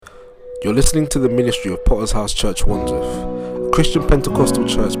You're listening to the ministry of Potter's House Church Wandsworth, a Christian Pentecostal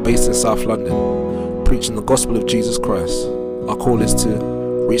church based in South London, preaching the gospel of Jesus Christ. Our call is to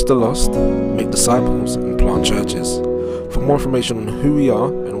reach the lost, make disciples, and plant churches. For more information on who we are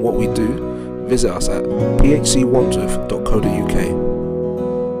and what we do, visit us at phcwandsworth.co.uk.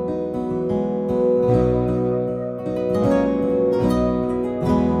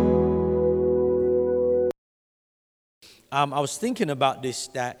 I was thinking about this,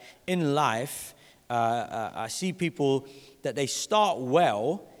 that in life, I see people that they start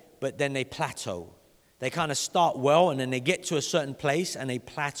well, but then they plateau. They kind of start well, and then they get to a certain place, and they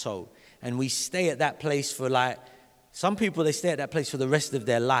plateau. And we stay at that place for some people, they stay at that place for the rest of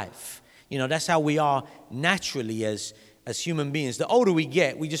their life. You know, that's how we are naturally as human beings. The older we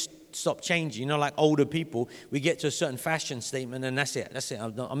get, we just stop changing. You know, like older people, we get to a certain fashion statement, and that's it.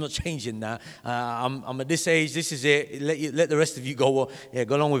 I'm not changing that. I'm at this age. This is it. Let the rest of you go. Well, yeah,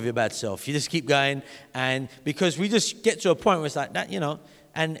 go along with your bad self. You just keep going, and because we just get to a point where it's like that, you know.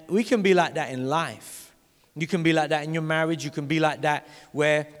 And we can be like that in life. You can be like that in your marriage. You can be like that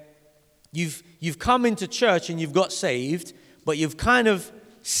where you've come into church and you've got saved, but you've kind of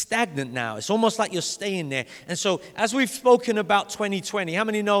stagnant now. It's almost like you're staying there. And so as we've spoken about 2020, how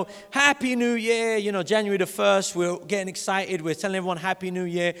many know Happy New Year? You know, January the 1st, we're getting excited. We're telling everyone Happy New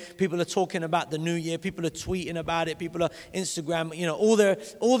Year. People are talking about the new year. People are tweeting about it. People are Instagram, you know, all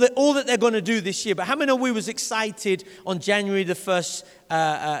that they're going to do this year. But how many know we was excited on January the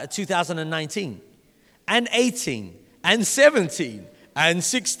 1st, 2019 and 18 and 17 and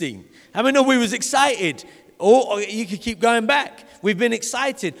 16? How many know we was excited? Or you could keep going back. We've been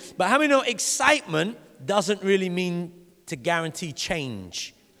excited. But how many know excitement doesn't really mean to guarantee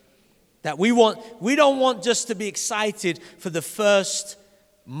change? That we don't want just to be excited for the first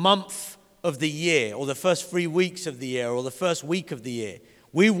month of the year or the first 3 weeks of the year or the first week of the year.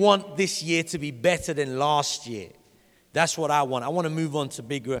 We want this year to be better than last year. That's what I want. I want to move on to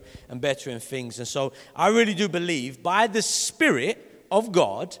bigger and better things. And so I really do believe by the Spirit of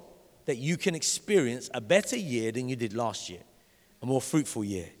God that you can experience a better year than you did last year, a more fruitful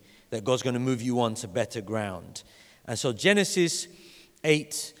year, that God's going to move you on to better ground. And so Genesis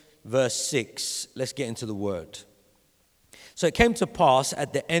 8, verse 6, let's get into the word. So it came to pass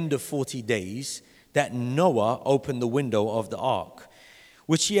at the end of 40 days that Noah opened the window of the ark,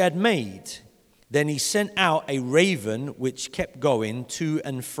 which he had made. Then he sent out a raven which kept going to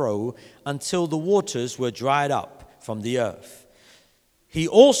and fro until the waters were dried up from the earth. He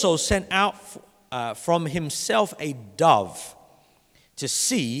also sent out from himself a dove to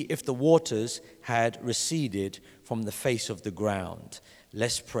see if the waters had receded from the face of the ground.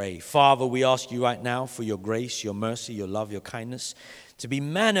 Let's pray. Father, we ask you right now for your grace, your mercy, your love, your kindness to be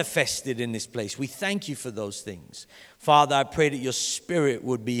manifested in this place. We thank you for those things. Father, I pray that your Spirit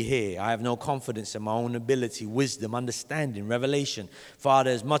would be here. I have no confidence in my own ability, wisdom, understanding, revelation.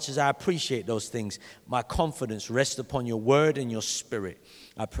 Father, as much as I appreciate those things, my confidence rests upon your word and your Spirit.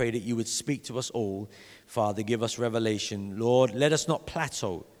 I pray that you would speak to us all. Father, give us revelation. Lord, let us not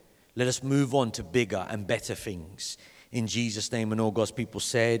plateau. Let us move on to bigger and better things. In Jesus' name, and all God's people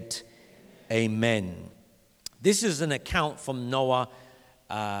said, Amen. This is an account from Noah's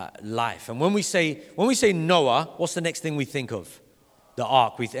life. And when we say Noah, what's the next thing we think of? The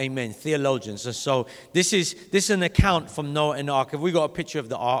ark. Amen. Theologians. And so this is an account from Noah and the ark. Have we got a picture of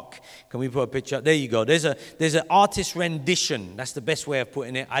the ark? Can we put a picture up? There you go. There's an artist rendition. That's the best way of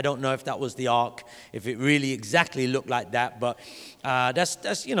putting it. I don't know if that was the ark, if it really exactly looked like that, but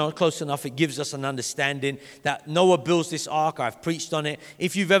that's close enough. It gives us an understanding that Noah builds this ark. I've preached on it.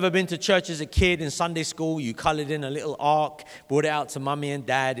 If you've ever been to church as a kid in Sunday school, you colored in a little ark, brought it out to mommy and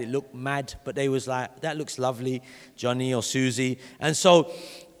dad. It looked mad, but they was like, that looks lovely, Johnny or Susie. And so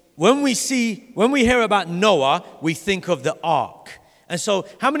when we hear about Noah, we think of the ark. And so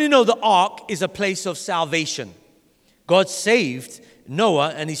how many know the ark is a place of salvation? God saved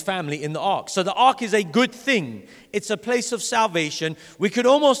Noah and his family in the ark. So the ark is a good thing. It's a place of salvation. We could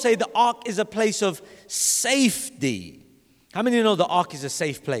almost say the ark is a place of safety. How many know the ark is a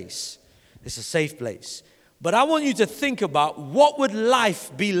safe place? It's a safe place. But I want you to think about what would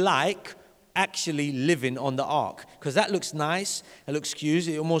life be like actually living on the ark, because that looks nice. It looks cute.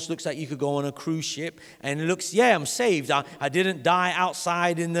 It almost looks like you could go on a cruise ship, and it looks, yeah, I'm saved. I didn't die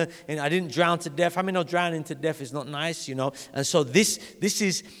outside and I didn't drown to death. I mean, no, drowning to death is not nice, you know. And so this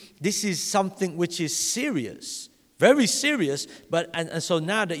is something which is serious, very serious. But and so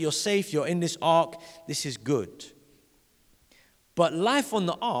now that you're safe, you're in this ark. This is good. But life on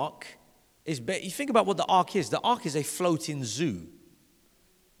the ark is better. You think about what the ark is. The ark is a floating zoo.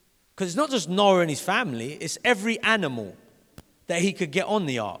 Because it's not just Noah and his family, it's every animal that he could get on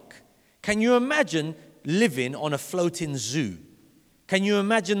the ark. Can you imagine living on a floating zoo? Can you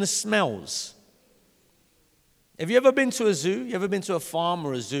imagine the smells? Have you ever been to a zoo? You ever been to a farm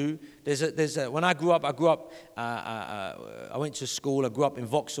or a zoo? When I grew up, I went to school, I grew up in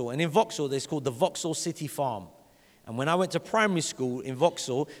Vauxhall. And in Vauxhall, there's called the Vauxhall City Farm. And when I went to primary school in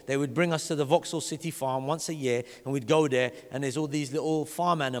Vauxhall, they would bring us to the Vauxhall City Farm once a year, and we'd go there, and there's all these little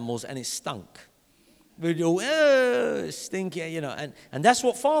farm animals, and it stunk. We'd go, stinky, and that's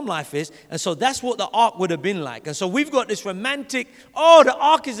what farm life is. And so that's what the ark would have been like. And so we've got this romantic, the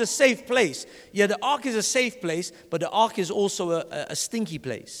ark is a safe place. Yeah, the ark is a safe place, but the ark is also a stinky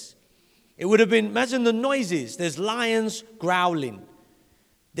place. It would have been, imagine the noises. There's lions growling.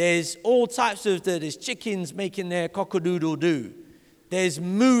 There's all types of, there's chickens making their cock-a-doodle-doo. There's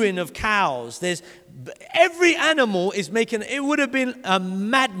mooing of cows. There's, every animal is making, it would have been a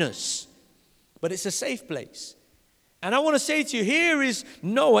madness. But it's a safe place. And I want to say to you, here is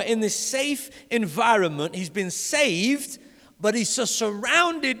Noah in this safe environment. He's been saved, but he's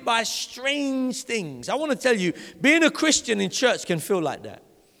surrounded by strange things. I want to tell you, being a Christian in church can feel like that.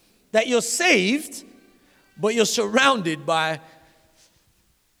 That you're saved, but you're surrounded by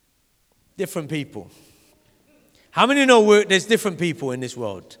different people. How many know there's different people in this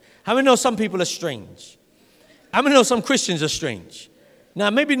world? How many know some people are strange? How many know some Christians are strange? Now,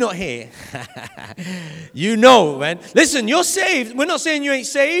 maybe not here. You know, man. Listen, you're saved. We're not saying you ain't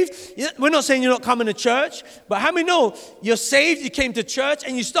saved. We're not saying you're not coming to church. But how many know you're saved, you came to church,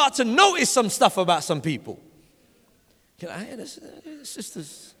 and you start to notice some stuff about some people? You're like, hey,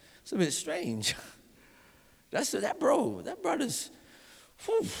 it's a bit strange. That brother's,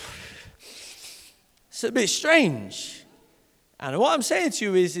 whew, it's a bit strange. And what I'm saying to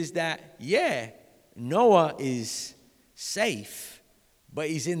you is that, yeah, Noah is safe. But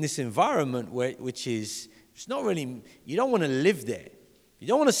he's in this environment which is, it's not really, you don't want to live there. You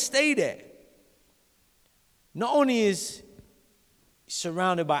don't want to stay there. Not only is he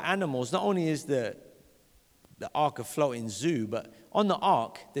surrounded by animals, not only is the ark a floating zoo, but on the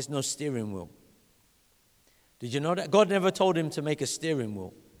ark, there's no steering wheel. Did you know that? God never told him to make a steering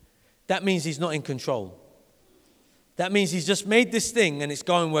wheel. That means he's not in control. That means he's just made this thing and it's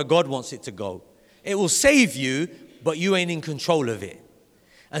going where God wants it to go. It will save you, but you ain't in control of it.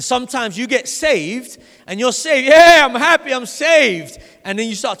 And sometimes you get saved and you're saved. Yeah, I'm happy, I'm saved. And then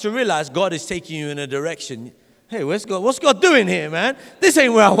you start to realize God is taking you in a direction. Hey, where's God? What's God doing here, man? This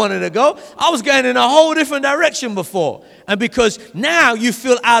ain't where I wanted to go. I was going in a whole different direction before. And because now you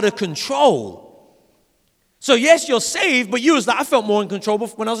feel out of control. So yes, you're saved, but you was like, I felt more in control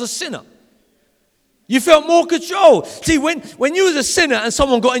when I was a sinner. You felt more control. See, when you was a sinner and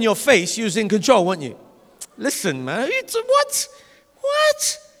someone got in your face, you was in control, weren't you? Listen, man, what?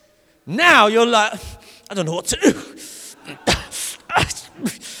 What? Now you're like, I don't know what to do.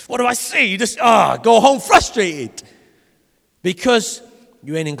 What do I say? You just go home frustrated because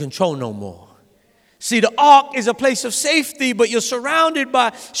you ain't in control no more. See, the ark is a place of safety, but you're surrounded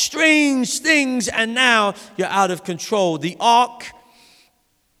by strange things and now you're out of control. The ark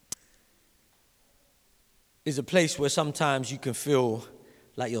is a place where sometimes you can feel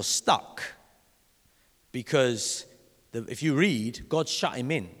like you're stuck because if you read, God shut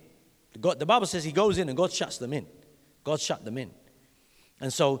him in. The Bible says he goes in and God shuts them in. God shut them in.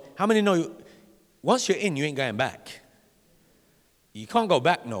 And so, how many know once you're in, you ain't going back? You can't go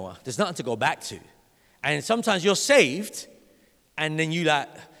back, Noah. There's nothing to go back to. And sometimes you're saved, and then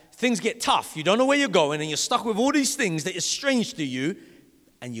things get tough. You don't know where you're going, and you're stuck with all these things that are strange to you,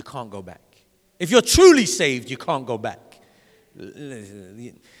 and you can't go back. If you're truly saved, you can't go back.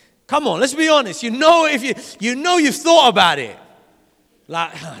 Come on, let's be honest. You know you've thought about it.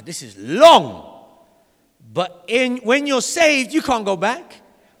 Like, this is long. But when you're saved, you can't go back.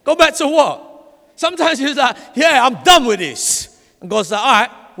 Go back to what? Sometimes you're like, yeah, I'm done with this. And God's like, all right,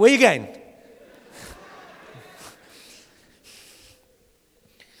 where you going?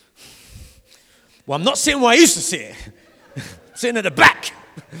 Well, I'm not sitting where I used to sit. I'm sitting at the back.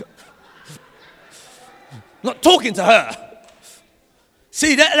 Not talking to her.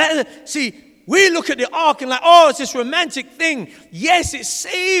 See, we look at the ark and like, it's this romantic thing. Yes, it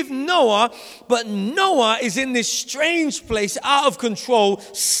saved Noah, but Noah is in this strange place, out of control,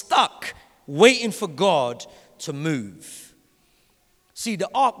 stuck, waiting for God to move. See, the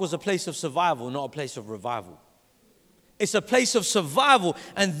ark was a place of survival, not a place of revival. It's a place of survival,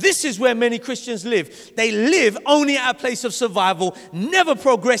 and this is where many Christians live. They live only at a place of survival, never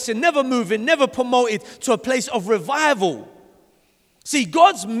progressing, never moving, never promoted to a place of revival. See,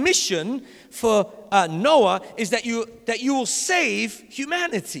 God's mission for Noah is that you will save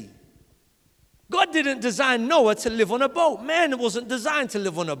humanity. God didn't design Noah to live on a boat. Man wasn't designed to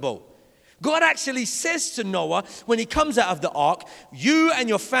live on a boat. God actually says to Noah when he comes out of the ark, you and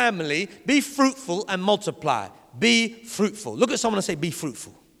your family be fruitful and multiply. Be fruitful. Look at someone and say, be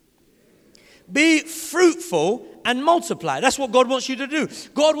fruitful. Be fruitful and multiply. That's what God wants you to do.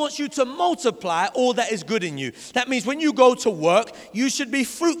 God wants you to multiply all that is good in you. That means when you go to work, you should be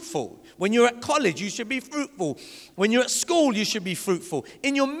fruitful. When you're at college, you should be fruitful. When you're at school, you should be fruitful.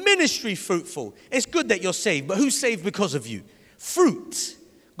 In your ministry, fruitful. It's good that you're saved, but who's saved because of you? Fruit.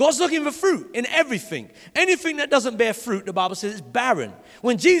 God's looking for fruit in everything. Anything that doesn't bear fruit, the Bible says, is barren.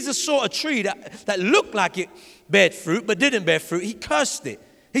 When Jesus saw a tree that looked like it bared fruit but didn't bear fruit, he cursed it.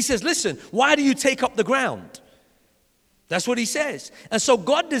 He says, listen, why do you take up the ground? That's what he says. And so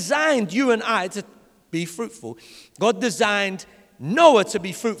God designed you and I to be fruitful. God designed Noah to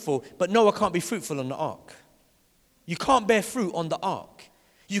be fruitful, but Noah can't be fruitful on the ark. You can't bear fruit on the ark.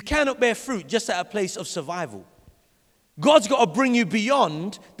 You cannot bear fruit just at a place of survival. God's got to bring you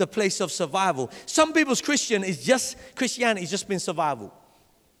beyond the place of survival. Some people's Christianity has just been survival.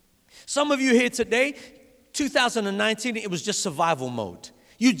 Some of you here today, 2019, it was just survival mode.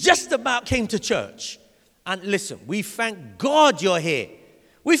 You just about came to church. And listen, we thank God you're here.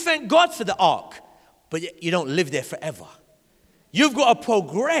 We thank God for the ark, but you don't live there forever. You've got to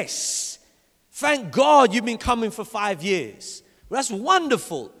progress. Thank God you've been coming for 5 years. Well, that's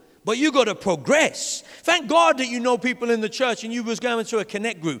wonderful. But you got to progress. Thank God that you know people in the church and you was going to a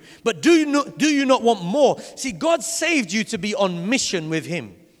connect group. But do you not want more? See, God saved you to be on mission with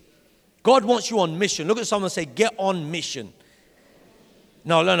him. God wants you on mission. Look at someone and say, get on mission.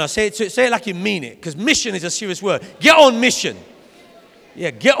 No. Say it like you mean it. Because mission is a serious word. Get on mission.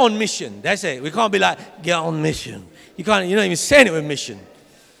 Yeah, get on mission. That's it. We can't be like, get on mission. You're not even saying it with mission.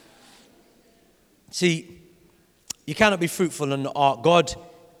 See, you cannot be fruitful in the ark.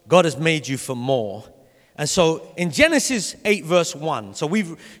 God has made you for more. And so in Genesis 8 verse 1, so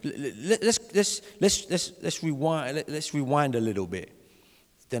let's rewind a little bit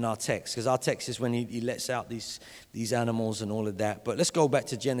than our text, because our text is when he lets out these animals and all of that. But let's go back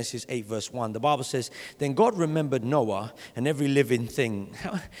to Genesis 8 verse 1. The Bible says, then God remembered Noah and every living thing.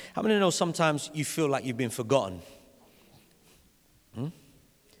 How many know sometimes you feel like you've been forgotten?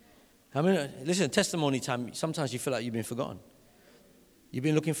 How many? Listen, testimony time, sometimes you feel like you've been forgotten. You've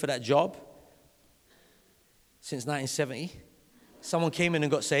been looking for that job since 1970. Someone came in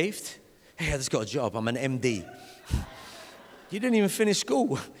and got saved. Hey, I just got a job. I'm an MD. You didn't even finish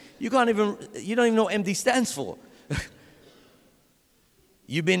school. You don't even know what MD stands for.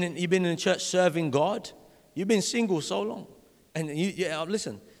 You've been in church serving God. You've been single so long. And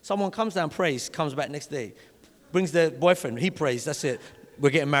listen, someone comes down, prays, comes back next day, brings their boyfriend, he prays, that's it. We're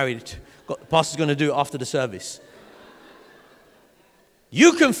getting married. The pastor's going to do it after the service.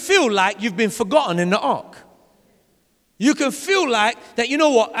 You can feel like you've been forgotten in the ark. You can feel like that, you know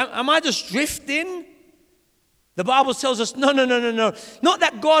what, am I just drifting? The Bible tells us, no. Not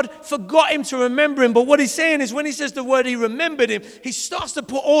that God forgot him to remember him, but what he's saying is when he says the word he remembered him, he starts to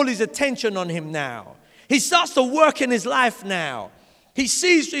put all his attention on him now. He starts to work in his life now. He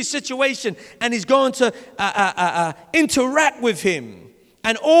sees his situation and he's going to interact with him.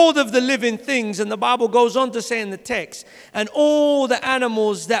 And all of the living things, and the Bible goes on to say in the text, and all the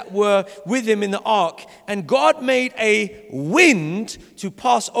animals that were with him in the ark. And God made a wind to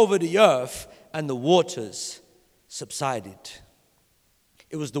pass over the earth, and the waters subsided.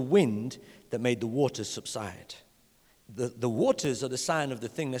 It was the wind that made the waters subside. The waters are the sign of the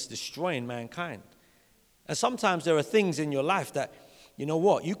thing that's destroying mankind. And sometimes there are things in your life that, you know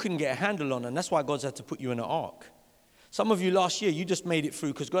what, you couldn't get a handle on, and that's why God's had to put you in an ark. Some of you last year, you just made it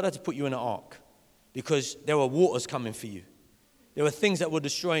through because God had to put you in an ark because there were waters coming for you. There were things that were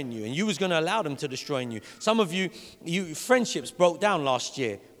destroying you, and you was going to allow them to destroy you. Some of you friendships broke down last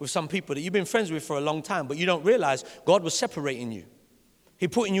year with some people that you've been friends with for a long time, but you don't realize God was separating you. He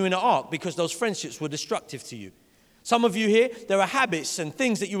putting you in an ark because those friendships were destructive to you. Some of you here, there are habits and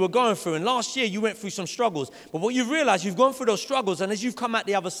things that you were going through, and last year you went through some struggles. But what you've realized, you've gone through those struggles, and as you've come out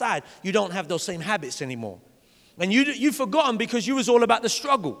the other side, you don't have those same habits anymore. And you've forgotten because you was all about the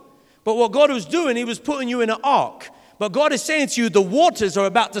struggle. But what God was doing, he was putting you in an ark. But God is saying to you, the waters are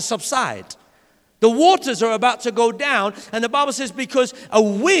about to subside. The waters are about to go down. And the Bible says because a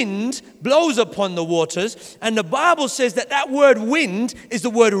wind blows upon the waters. And the Bible says that word wind is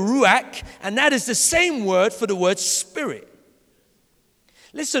the word ruach. And that is the same word for the word spirit.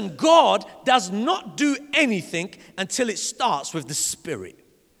 Listen, God does not do anything until it starts with the spirit.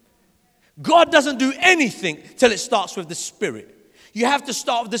 God doesn't do anything till it starts with the spirit. You have to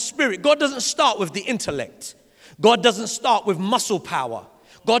start with the spirit. God doesn't start with the intellect. God doesn't start with muscle power.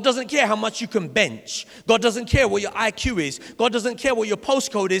 God doesn't care how much you can bench. God doesn't care what your IQ is. God doesn't care what your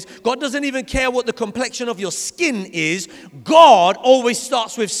postcode is. God doesn't even care what the complexion of your skin is. God always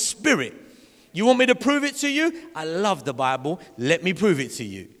starts with spirit. You want me to prove it to you? I love the Bible. Let me prove it to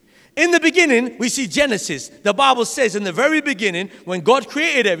you. In the beginning, we see Genesis. The Bible says in the very beginning, when God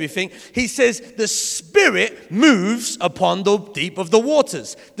created everything, he says the Spirit moves upon the deep of the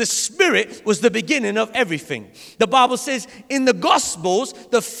waters. The Spirit was the beginning of everything. The Bible says in the Gospels,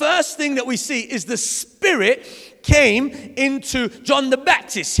 the first thing that we see is the Spirit came into John the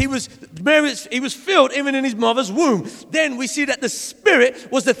Baptist. He was filled even in his mother's womb. Then we see that the Spirit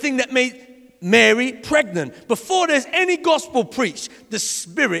was the thing that made Mary pregnant. Before there's any gospel preached, the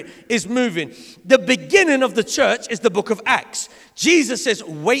Spirit is moving. The beginning of the church is the book of Acts. Jesus says,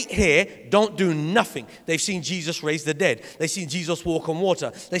 wait here, don't do nothing. They've seen Jesus raise the dead. They've seen Jesus walk on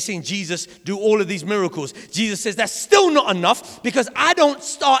water. They've seen Jesus do all of these miracles. Jesus says, that's still not enough because I don't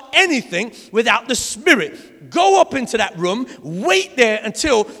start anything without the Spirit. Go up into that room, wait there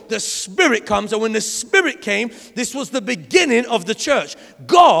until the Spirit comes. And when the Spirit came, this was the beginning of the church.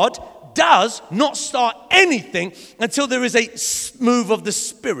 God does not start anything until there is a move of the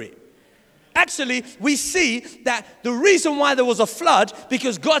Spirit. Actually, we see that the reason why there was a flood,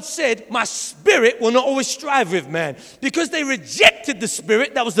 because God said, my Spirit will not always strive with man. Because they rejected the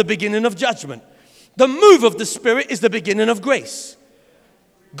Spirit, that was the beginning of judgment. The move of the Spirit is the beginning of grace.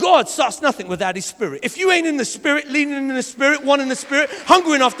 God starts nothing without his Spirit. If you ain't in the Spirit, leaning in the Spirit, wanting the Spirit,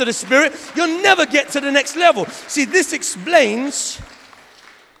 hungering after the Spirit, you'll never get to the next level. See, this explains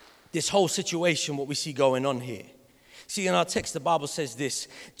this whole situation, what we see going on here. See, in our text, the Bible says this,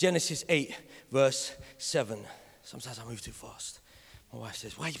 Genesis 8, verse 7. Sometimes I move too fast. My wife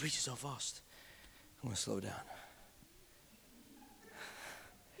says, why are you preaching so fast? I'm going to slow down.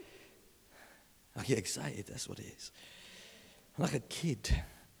 I get excited, that's what it is. I'm like a kid.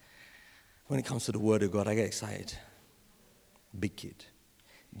 When it comes to the word of God, I get excited. Big kid.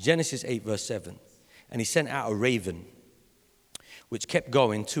 Genesis 8, verse 7. And he sent out a raven, which kept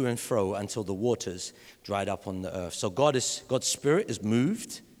going to and fro until the waters dried up on the earth. So God's Spirit is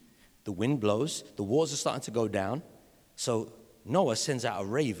moved. The wind blows. The waters are starting to go down. So Noah sends out a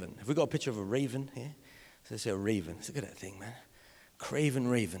raven. Have we got a picture of a raven here? So let's say a raven. Look at that thing, man. Craven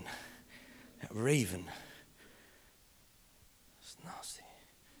raven. That raven. It's nasty.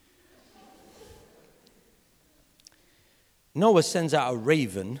 Noah sends out a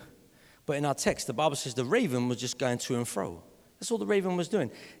raven. But in our text, the Bible says the raven was just going to and fro. That's all the raven was doing.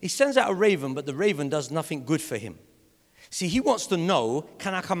 He sends out a raven, but the raven does nothing good for him. See, he wants to know,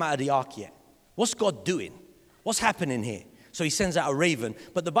 can I come out of the ark yet? What's God doing? What's happening here? So he sends out a raven.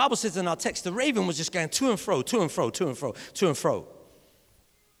 But the Bible says in our text, the raven was just going to and fro, to and fro, to and fro, to and fro.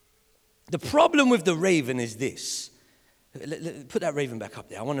 The problem with the raven is this. Put that raven back up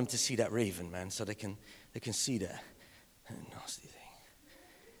there. I want them to see that raven, man, so they can see that nasty thing.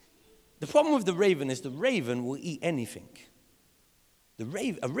 The problem with the raven is the raven will eat anything.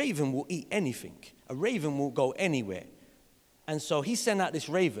 A raven will eat anything. A raven will go anywhere. And so he sent out this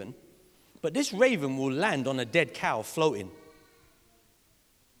raven, but this raven will land on a dead cow floating.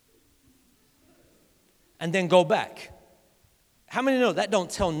 And then go back. How many know that don't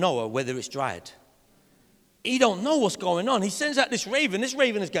tell Noah whether it's dried? He don't know what's going on. He sends out this raven. This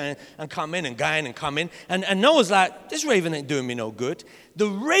raven is going and coming and going and coming. And Noah's like, this raven ain't doing me no good. The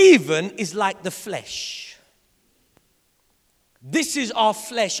raven is like the flesh. This is our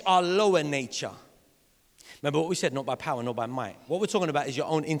flesh, our lower nature. Remember what we said, not by power, not by might. What we're talking about is your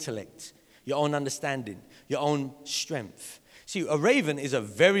own intellect, your own understanding, your own strength. See, a raven is a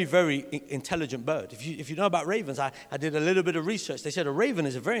very, very intelligent bird. If you know about ravens, I did a little bit of research. They said a raven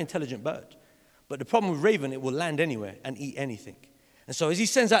is a very intelligent bird. But the problem with raven, it will land anywhere and eat anything. And so as he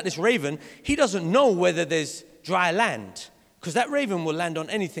sends out this raven, he doesn't know whether there's dry land, because that raven will land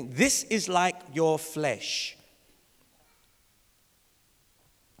on anything. This is like your flesh.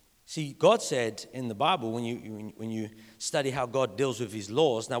 See, God said in the Bible, when you study how God deals with his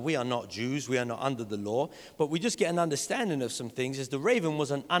laws, now we are not Jews, we are not under the law, but we just get an understanding of some things, is the raven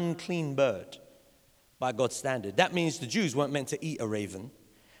was an unclean bird by God's standard. That means the Jews weren't meant to eat a raven,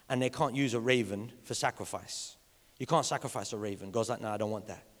 and they can't use a raven for sacrifice. You can't sacrifice a raven. God's like, no, I don't want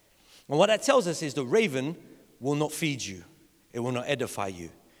that. And what that tells us is the raven will not feed you. It will not edify you.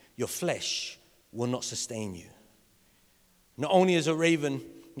 Your flesh will not sustain you. Not only is a raven,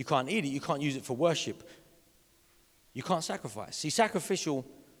 you can't eat it, you can't use it for worship. You can't sacrifice. See, sacrificial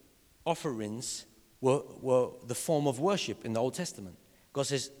offerings were the form of worship in the Old Testament. God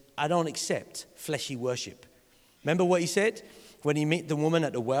says, I don't accept fleshy worship. Remember what he said when he met the woman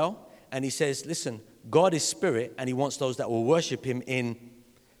at the well? And he says, listen, God is spirit, and he wants those that will worship him in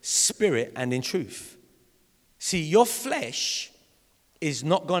spirit and in truth. See, your flesh is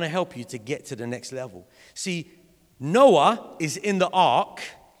not going to help you to get to the next level. See, Noah is in the ark.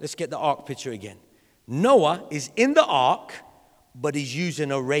 Let's get the ark picture again. Noah is in the ark, but he's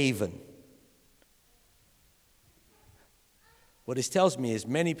using a raven. What this tells me is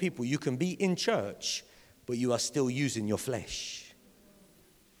many people, you can be in church, but you are still using your flesh.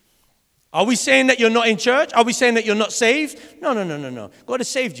 Are we saying that you're not in church? Are we saying that you're not saved? No. God has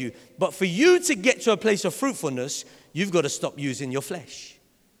saved you. But for you to get to a place of fruitfulness, you've got to stop using your flesh.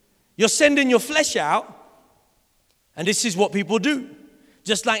 You're sending your flesh out, and this is what people do.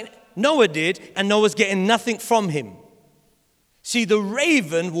 Just like Noah did, and Noah's getting nothing from him. See, the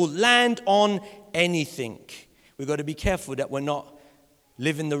raven will land on anything. We've got to be careful that we're not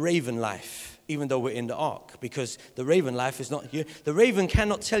living the raven life, even though we're in the ark, because the raven life is not here. The raven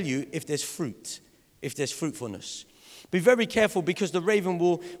cannot tell you if there's fruit, if there's fruitfulness. Be very careful, because the raven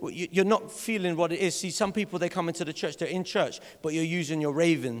will, you're not feeling what it is. See, some people, they come into the church, they're in church, but you're using your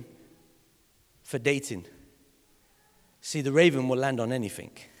raven for dating. See, the raven will land on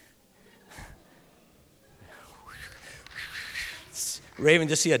anything. Raven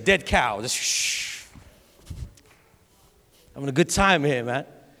just see a dead cow, just shh. Having a good time here, man.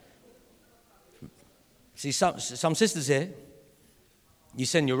 See, some sisters here, you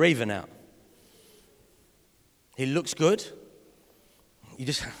send your raven out. He looks good. You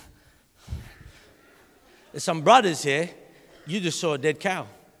just, there's some brothers here, you just saw a dead cow.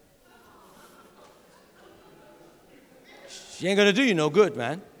 She ain't gonna do you no good,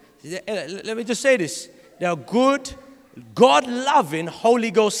 man. Let me just say this. There are good, God-loving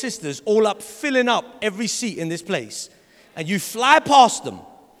Holy Ghost sisters all up, filling up every seat in this place. And you fly past them,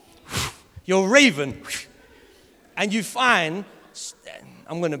 your raven, and you find,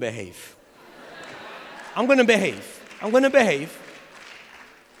 I'm going to behave. I'm going to behave.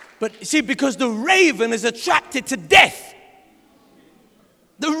 But see, because the raven is attracted to death.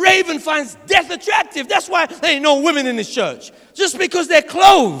 The raven finds death attractive. That's why there ain't no women in this church. Just because they're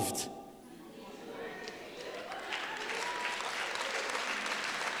clothed.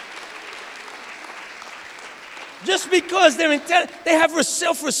 Just because they're they have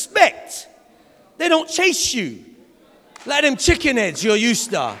self-respect. They don't chase you like them chicken heads you're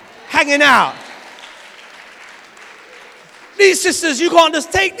used to hanging out. These sisters, you can't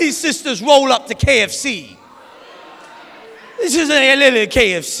just take these sisters, roll up to KFC. This isn't a little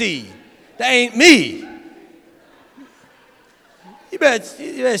KFC. That ain't me. You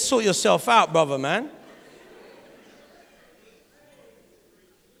better sort yourself out, brother, man.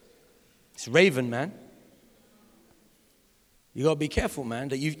 It's raven, man. You got to be careful, man,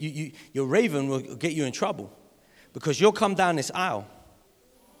 that your raven will get you in trouble, because you'll come down this aisle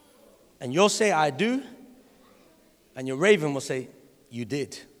and you'll say, I do, and your raven will say, you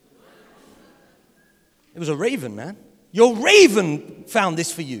did. It was a raven, man. Your raven found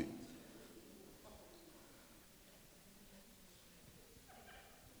this for you.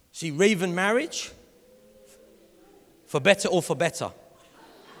 See, raven marriage, for better or for better.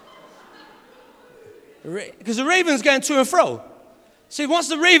 Because the raven's going to and fro. See, once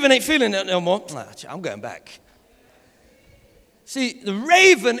the raven ain't feeling it no more, I'm going back. See, the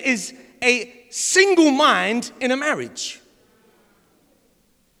raven is a single mind in a marriage.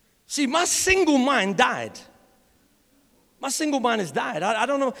 See, my single mind died. My single mind has died. I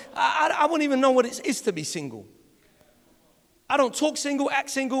don't know. I wouldn't even know what it is to be single. I don't talk single, act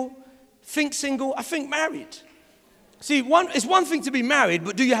single, think single. I think married. See, it's one thing to be married,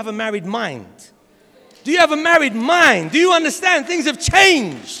 but do you have a married mind? Do you have a married mind? Do you understand things have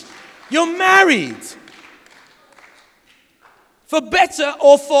changed? You're married. For better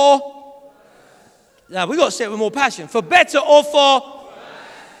or for... Now, we got to say it with more passion. For better or for...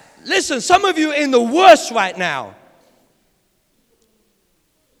 Listen, some of you are in the worst right now.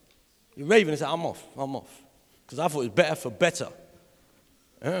 You're raving and say, I'm off. Because I thought it was better for better.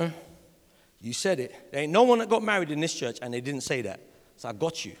 You said it. There ain't no one that got married in this church and they didn't say that. So I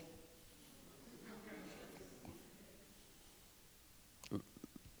got you.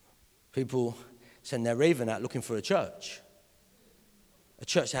 People send their raven out looking for a church. A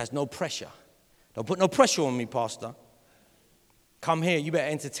church that has no pressure. Don't put no pressure on me, pastor. Come here, you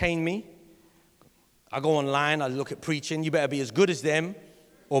better entertain me. I go online, I look at preaching. You better be as good as them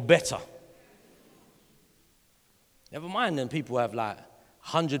or better. Never mind them people have like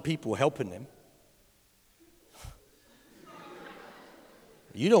 100 people helping them.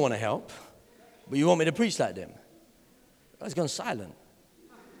 You don't want to help, but you want me to preach like them. It's gone silent.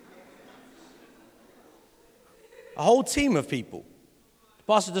 A whole team of people. The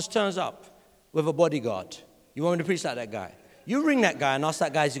pastor just turns up with a bodyguard. You want me to preach like that guy? You ring that guy and ask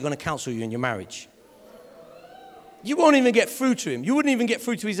that guy, is he going to counsel you in your marriage? You won't even get through to him. You wouldn't even get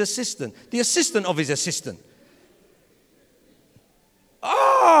through to his assistant, the assistant of his assistant.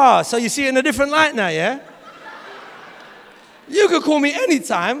 So you see it in a different light now, yeah? You could call me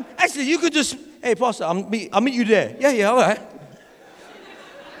anytime. Actually, you could just, hey, Pastor, I'll meet you there. Yeah, all right.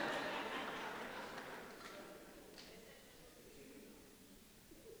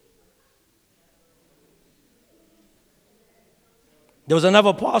 There was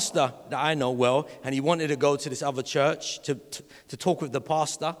another pastor that I know well, and he wanted to go to this other church to talk with the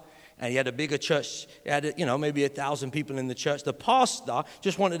pastor. And he had a bigger church. He had, maybe 1,000 people in the church. The pastor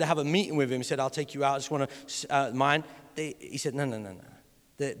just wanted to have a meeting with him. He said, I'll take you out. I just want to mind. He said, no.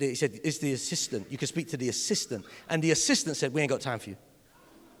 He said, it's the assistant. You can speak to the assistant. And the assistant said, we ain't got time for you.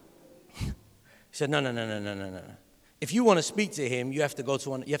 He said, no. If you want to speak to him, you have to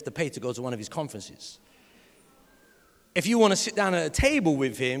pay to go to one of his conferences. If you want to sit down at a table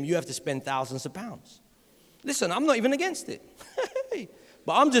with him, you have to spend thousands of pounds. Listen, I'm not even against it.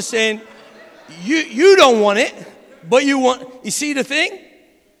 But I'm just saying, you don't want it, but you see the thing?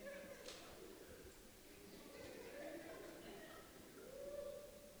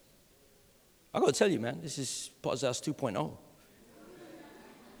 I got to tell you, man, this is Potter's House 2.0.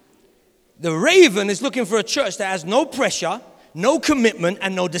 The raven is looking for a church that has no pressure, no commitment,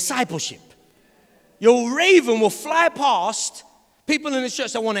 and no discipleship. Your raven will fly past people in the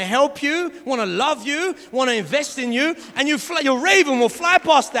church that want to help you, want to love you, want to invest in you, and your raven will fly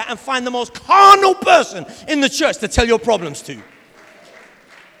past that and find the most carnal person in the church to tell your problems to.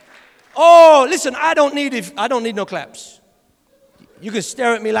 Oh, listen, I don't need no claps. You can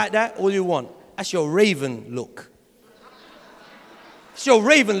stare at me like that all you want. That's your raven look. It's your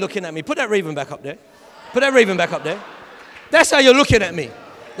raven looking at me. Put that raven back up there. Put that raven back up there. That's how you're looking at me.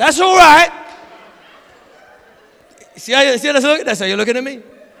 That's all right. See that's how you're looking at me?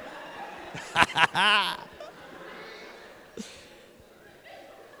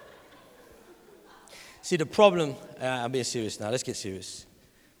 See, the problem, I'm being serious now. Let's get serious.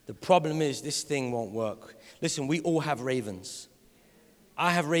 The problem is this thing won't work. Listen, we all have ravens.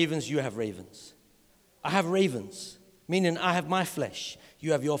 I have ravens, you have ravens. I have ravens, meaning I have my flesh,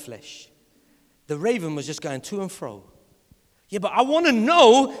 you have your flesh. The raven was just going to and fro. Yeah, but I want to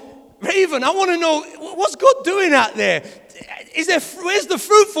know, raven, I want to know, what's God doing out there? Where's the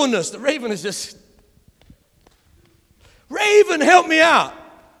fruitfulness? The raven is just, raven, help me out.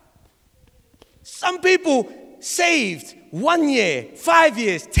 Some people saved 1 year, 5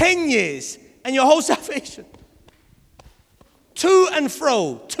 years, 10 years, and your whole salvation. To and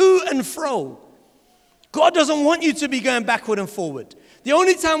fro, to and fro. God doesn't want you to be going backward and forward. The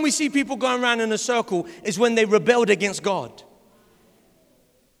only time we see people going around in a circle is when they rebelled against God.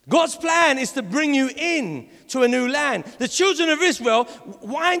 God's plan is to bring you in to a new land. The children of Israel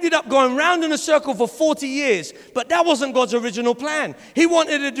winded up going round in a circle for 40 years, but that wasn't God's original plan. He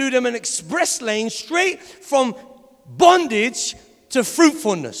wanted to do them an express lane straight from bondage to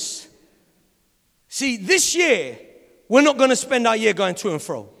fruitfulness. See, this year, we're not going to spend our year going to and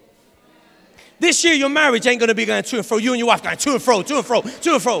fro. This year, your marriage ain't going to be going to and fro. You and your wife going to and fro, to and fro,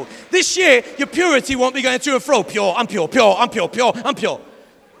 to and fro. This year, your purity won't be going to and fro. Pure, I'm pure, pure, I'm pure, pure, I'm pure.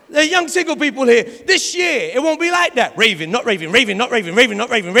 The young single people here, this year, it won't be like that. Raving, not raving, raving, not raving, raving, not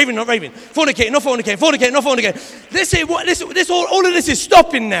raving, raving, not raving. Fornicate, not fornicate, fornicate, not fornicate. All of this is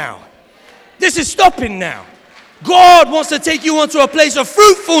stopping now. This is stopping now. God wants to take you onto a place of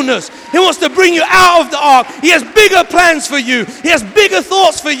fruitfulness. He wants to bring you out of the ark. He has bigger plans for you. He has bigger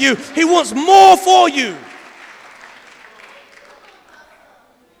thoughts for you. He wants more for you.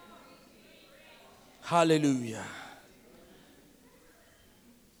 Hallelujah.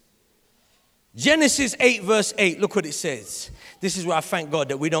 Genesis 8 verse 8, look what it says. This is where I thank God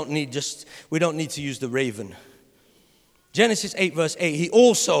that we don't need to use the raven. Genesis 8 verse 8, he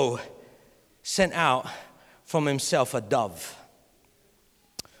also sent out from himself a dove.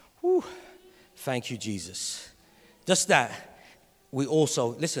 Whew. Thank you, Jesus. Just that, we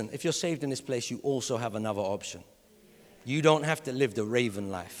also, listen, if you're saved in this place, you also have another option. You don't have to live the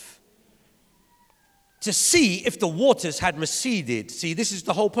raven life. To see if the waters had receded. See, this is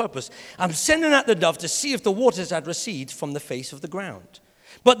the whole purpose. I'm sending out the dove to see if the waters had receded from the face of the ground.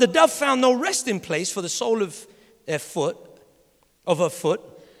 But the dove found no resting place for the sole of her foot.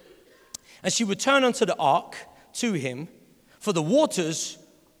 And she returned unto the ark to him, for the waters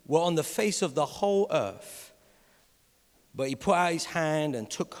were on the face of the whole earth. But he put out his hand and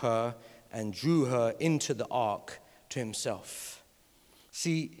took her and drew her into the ark to himself.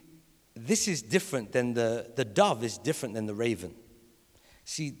 See, this is different than the dove is different than the raven.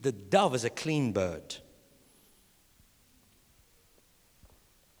 See, the dove is a clean bird.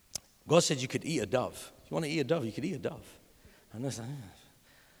 God said you could eat a dove. If you want to eat a dove, you could eat a dove. And I was like,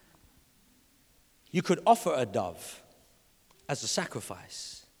 you could offer a dove as a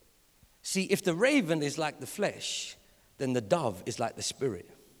sacrifice. See, if the raven is like the flesh, then the dove is like the spirit.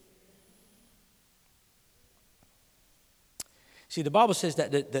 See, the Bible says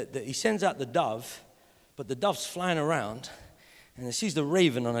that he sends out the dove, but the dove's flying around, and it sees the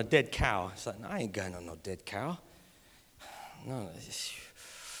raven on a dead cow. It's like, no, I ain't going on no dead cow. No,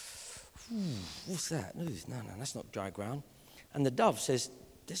 what's that? No, that's not dry ground. And the dove says,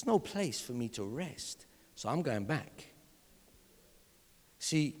 there's no place for me to rest, so I'm going back.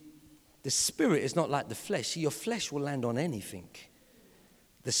 See, the spirit is not like the flesh. See, your flesh will land on anything.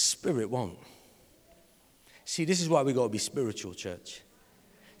 The spirit won't. See, this is why we got to be spiritual, church.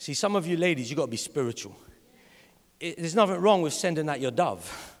 See, some of you ladies, you got to be spiritual. There's nothing wrong with sending out your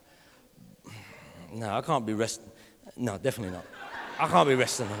dove. No, I can't be resting. No, definitely not. I can't be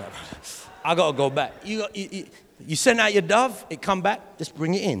resting on that. I got to go back. You send out your dove, it come back, just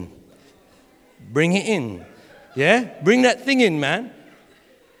bring it in. Bring it in. Yeah? Bring that thing in, man.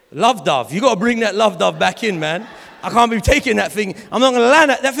 Love dove. You got to bring that love dove back in, man. I can't be taking that thing. I'm not going to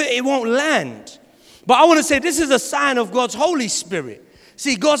land that thing. It won't land. But I want to say this is a sign of God's Holy Spirit.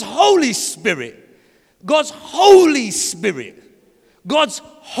 See, God's Holy Spirit. God's Holy Spirit. God's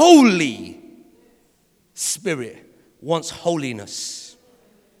Holy Spirit wants holiness.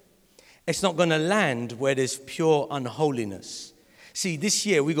 It's not going to land where there's pure unholiness. See, this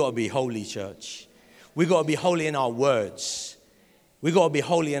year we got to be holy, church. We got to be holy in our words. We got to be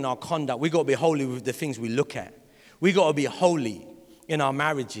holy in our conduct. We got to be holy with the things we look at. We got to be holy in our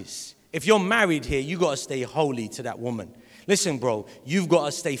marriages. If you're married here, you got to stay holy to that woman. Listen, bro, you've got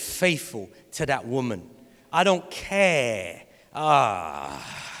to stay faithful to that woman. I don't care. I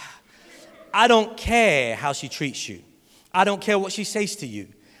don't care how she treats you. I don't care what she says to you.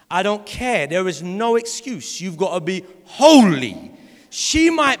 I don't care. There is no excuse. You've got to be holy. She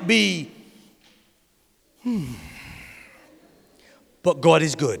might be, but God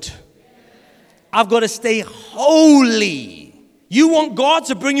is good. I've got to stay holy. You want God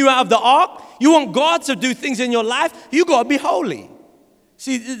to bring you out of the ark? You want God to do things in your life? You got to be holy.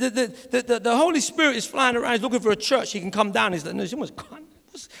 See, the Holy Spirit is flying around. He's looking for a church. He can come down. He's like, no,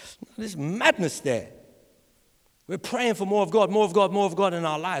 there's madness there. We're praying for more of God, more of God, more of God in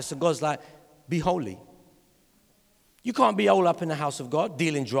our lives. So God's like, be holy. You can't be all up in the house of God,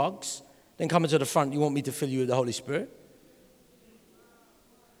 dealing drugs, then coming to the front, you want me to fill you with the Holy Spirit?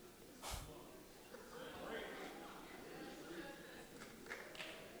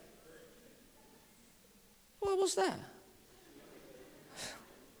 Well, what's that?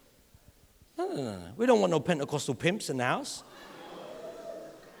 No. We don't want no Pentecostal pimps in the house.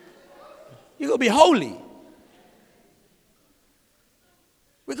 You got to be holy.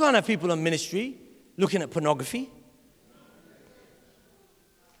 We can't have people in ministry looking at pornography,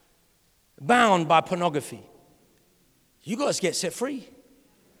 bound by pornography. You got to get set free.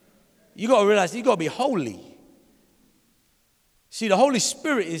 You got to realize you got to be holy. See, the Holy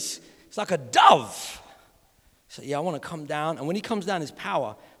Spirit it's like a dove. So yeah, I want to come down. And when he comes down, his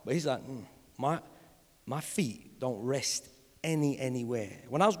power. But he's like, my feet don't rest anywhere.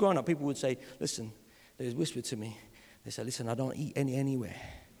 When I was growing up, people would say, listen, they whispered to me. They said, listen, I don't eat anywhere.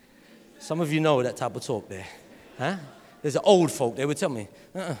 Some of you know that type of talk there. Huh? There's an old folk. They would tell me,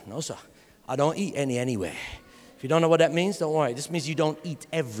 no, sir, I don't eat anywhere. If you don't know what that means, don't worry. This means you don't eat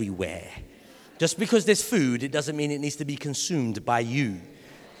everywhere. Just because there's food, it doesn't mean it needs to be consumed by you.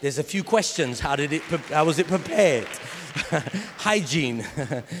 There's a few questions. How was it prepared? Hygiene.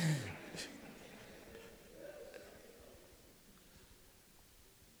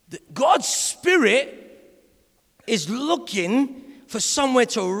 God's Spirit is looking for somewhere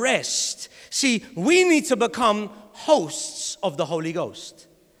to rest. See, we need to become hosts of the Holy Ghost.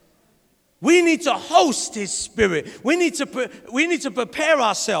 We need to host His Spirit. We need to prepare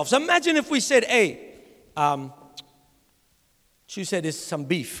ourselves. Imagine if we said, hey, she said there's some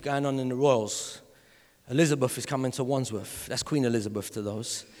beef going on in the Royals. Elizabeth is coming to Wandsworth. That's Queen Elizabeth to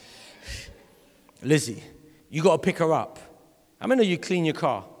those. Lizzie, you got to pick her up. How many of you clean your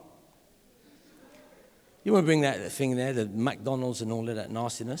car? You want to bring that thing there, the McDonald's and all of that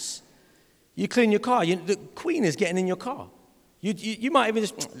nastiness. You clean your car. The Queen is getting in your car. You might even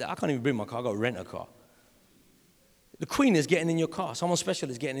just, I can't even bring my car. I've got to rent a car. The Queen is getting in your car. Someone special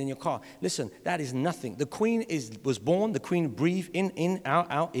is getting in your car. Listen, that is nothing. The Queen was born. The Queen breathed in,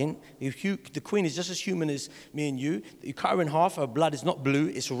 out, in. The Queen is just as human as me and you. You cut her in half. Her blood is not blue.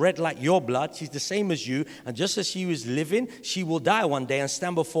 It's red like your blood. She's the same as you. And just as she was living, she will die one day and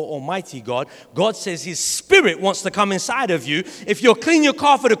stand before Almighty God. God says His Spirit wants to come inside of you. If you'll clean your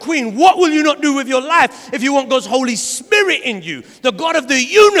car for the Queen, what will you not do with your life if you want God's Holy Spirit in you, the God of the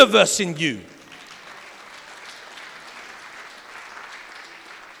universe in you?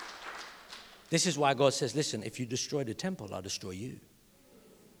 This is why God says, listen, if you destroy the temple, I'll destroy you.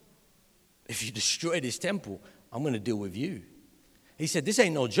 If you destroy this temple, I'm going to deal with you. He said, this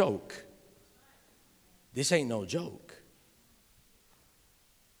ain't no joke. This ain't no joke.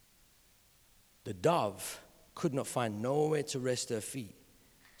 The dove could not find nowhere to rest her feet,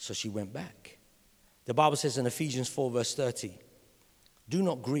 so she went back. The Bible says in Ephesians 4 verse 30, do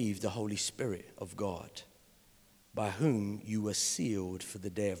not grieve the Holy Spirit of God, by whom you were sealed for the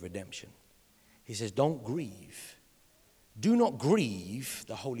day of redemption. He says, don't grieve. Do not grieve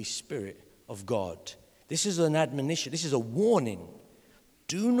the Holy Spirit of God. This is an admonition. This is a warning.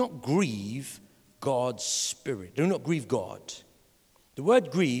 Do not grieve God's Spirit. Do not grieve God. The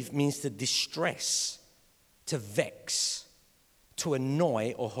word grieve means to distress, to vex, to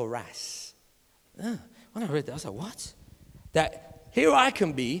annoy or harass. When I read that, I was like, what? That here I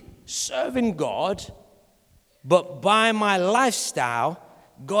can be serving God, but by my lifestyle,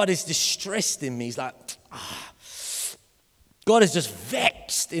 God is distressed in me. He's like, God is just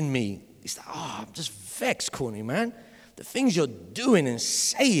vexed in me. He's like, I'm just vexed, Courtney, man. The things you're doing and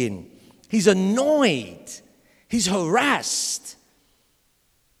saying. He's annoyed. He's harassed.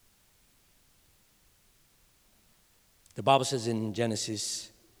 The Bible says in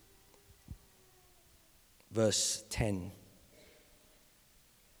Genesis, verse 10,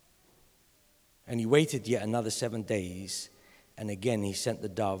 and he waited yet another 7 days, and again he sent the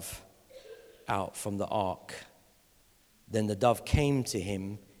dove out from the ark. Then the dove came to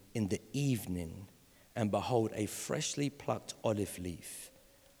him in the evening, and behold, a freshly plucked olive leaf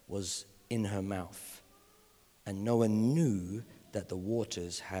was in her mouth. And Noah knew that the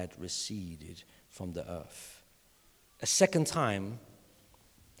waters had receded from the earth. A second time.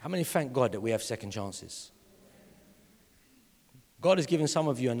 How many thank God that we have second chances? God has given some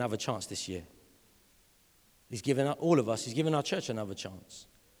of you another chance this year. He's given all of us, He's given our church another chance.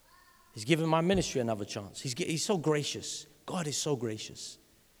 He's given my ministry another chance. He's so gracious. God is so gracious.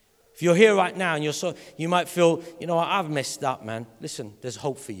 If you're here right now and you might feel, I've messed up, man. Listen, there's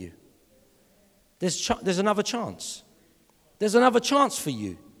hope for you. There's another chance. There's another chance for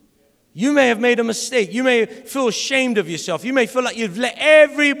you. You may have made a mistake. You may feel ashamed of yourself. You may feel like you've let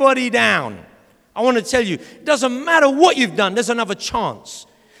everybody down. I want to tell you, it doesn't matter what you've done, there's another chance.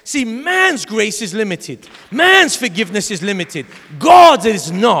 See, man's grace is limited. Man's forgiveness is limited. God's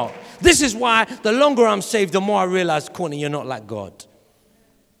is not. This is why the longer I'm saved, the more I realize, Courtney, you're not like God.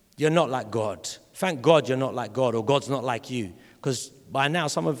 You're not like God. Thank God you're not like God, or God's not like you. Because by now,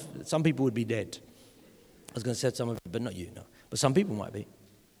 some people would be dead. I was going to say some of it, but not you, no. But some people might be.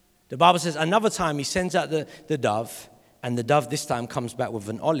 The Bible says another time he sends out the dove, and the dove this time comes back with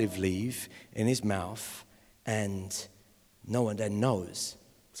an olive leaf in his mouth, and no one then knows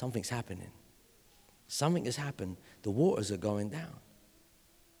something's happening. Something has happened. The waters are going down.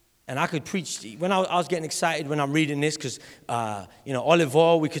 And I could preach, when I was getting excited when I'm reading this, because, olive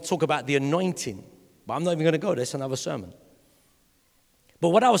oil, we could talk about the anointing. But I'm not even going to go there. That's another sermon. But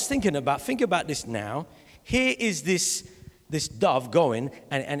what I was thinking about, think about this now. Here is this dove going,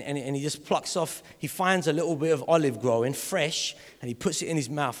 and he just plucks off, he finds a little bit of olive growing, fresh, and he puts it in his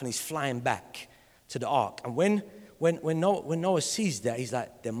mouth, and he's flying back to the ark. And when Noah sees that, he's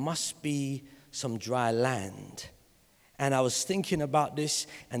like, there must be some dry land. And I was thinking about this,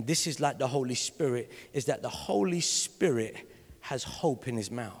 and this is like the Holy Spirit, is that the Holy Spirit has hope in his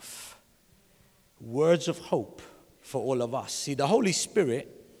mouth. Words of hope for all of us. See, the Holy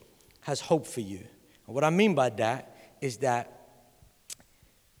Spirit has hope for you. And what I mean by that is that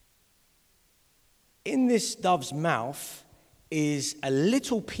in this dove's mouth is a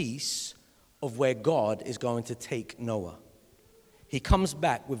little piece of where God is going to take Noah. He comes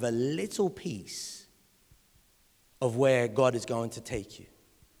back with a little piece of where God is going to take you.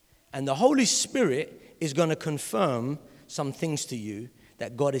 And the Holy Spirit is going to confirm some things to you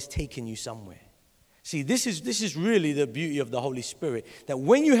that God is taking you somewhere. See, this is really the beauty of the Holy Spirit, that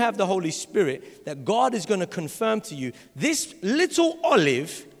when you have the Holy Spirit, that God is going to confirm to you, this little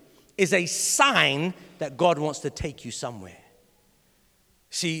olive is a sign that God wants to take you somewhere.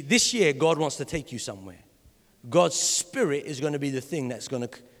 See, this year, God wants to take you somewhere. God's Spirit is going to be the thing that's going to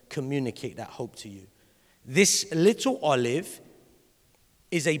communicate that hope to you. This little olive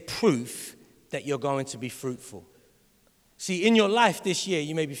is a proof that you're going to be fruitful. See, in your life this year,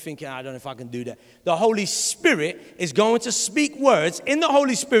 you may be thinking, I don't know if I can do that. The Holy Spirit is going to speak words. In the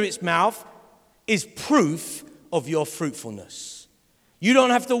Holy Spirit's mouth is proof of your fruitfulness. You don't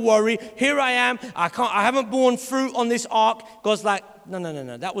have to worry. Here I am. I haven't borne fruit on this ark. God's like,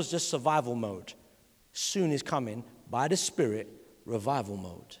 no. That was just survival mode. Soon is coming, by the Spirit, revival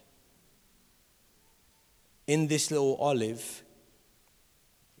mode. In this little olive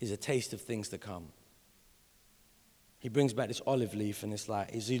is a taste of things to come. He brings back this olive leaf, and it's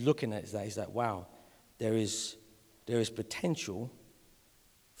like, as he's looking at it, he's like, wow, there is potential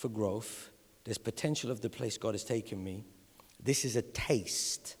for growth. There's potential of the place God has taken me. This is a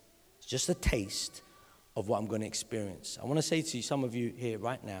taste. It's just a taste of what I'm going to experience. I want to say to you, some of you here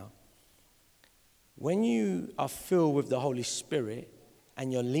right now, when you are filled with the Holy Spirit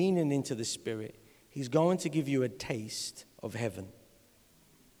and you're leaning into the Spirit, He's going to give you a taste of heaven.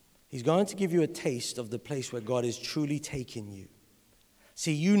 He's going to give you a taste of the place where God is truly taking you.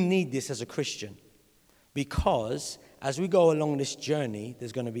 See, you need this as a Christian, because as we go along this journey,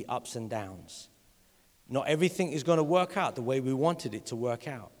 there's going to be ups and downs. Not everything is going to work out the way we wanted it to work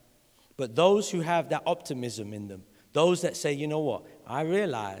out. But those who have that optimism in them, those that say, you know what, I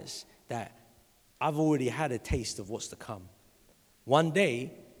realize that I've already had a taste of what's to come. One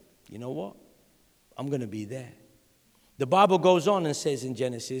day, you know what, I'm going to be there. The Bible goes on and says in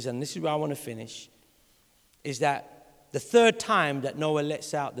Genesis, and this is where I want to finish, is that the third time that Noah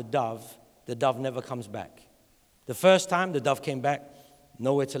lets out the dove never comes back. The first time, the dove came back,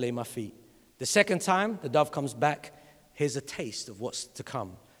 nowhere to lay my feet. The second time, the dove comes back, here's a taste of what's to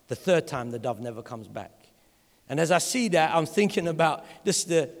come. The third time, the dove never comes back. And as I see that, I'm thinking about just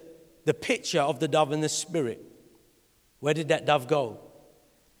the picture of the dove in the Spirit. Where did that dove go?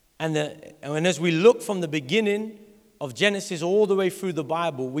 And as we look from the beginning of Genesis all the way through the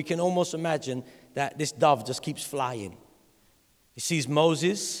Bible, we can almost imagine that this dove just keeps flying. He sees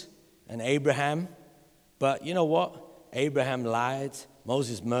Moses and Abraham, but you know what? Abraham lied,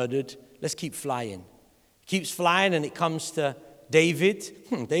 Moses murdered. Let's keep flying. Keeps flying, and it comes to David.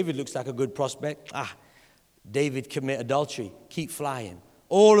 David looks like a good prospect. David commit adultery. Keep flying.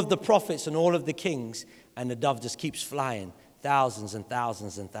 All of the prophets and all of the kings, and the dove just keeps flying thousands and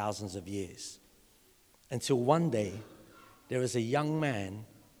thousands and thousands of years. Until one day, there is a young man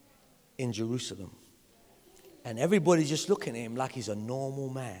in Jerusalem. And everybody's just looking at him like he's a normal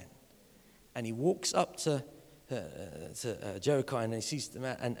man. And he walks up to Jericho, and he sees the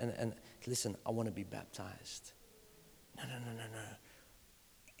man, and listen, I want to be baptized.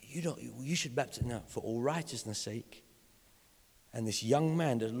 No. You should baptize. No, for all righteousness' sake. And this young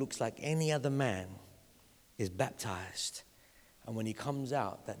man that looks like any other man is baptized. And when he comes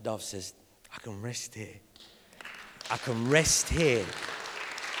out, that dove says, I can rest here. I can rest here.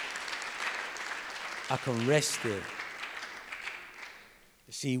 I can rest here.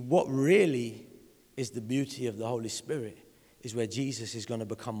 See, what really is the beauty of the Holy Spirit is where Jesus is going to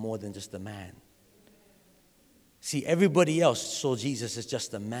become more than just a man. See, everybody else saw Jesus as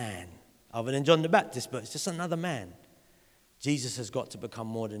just a man, other than John the Baptist, but it's just another man. Jesus has got to become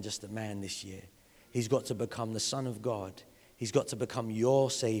more than just a man this year. He's got to become the Son of God. He's got to become your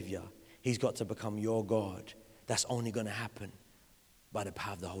Savior. He's got to become your God. That's only going to happen by the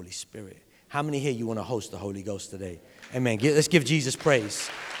power of the Holy Spirit. How many here you want to host the Holy Ghost today? Amen. Let's give Jesus praise.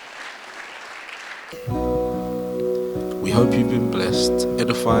 We hope you've been blessed,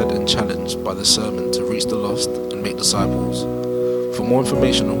 edified and challenged by the sermon to reach the lost and make disciples. For more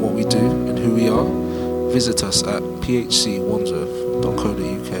information on what we do and who we are, visit us at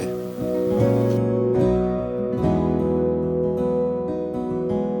phcwandsworth.co.uk.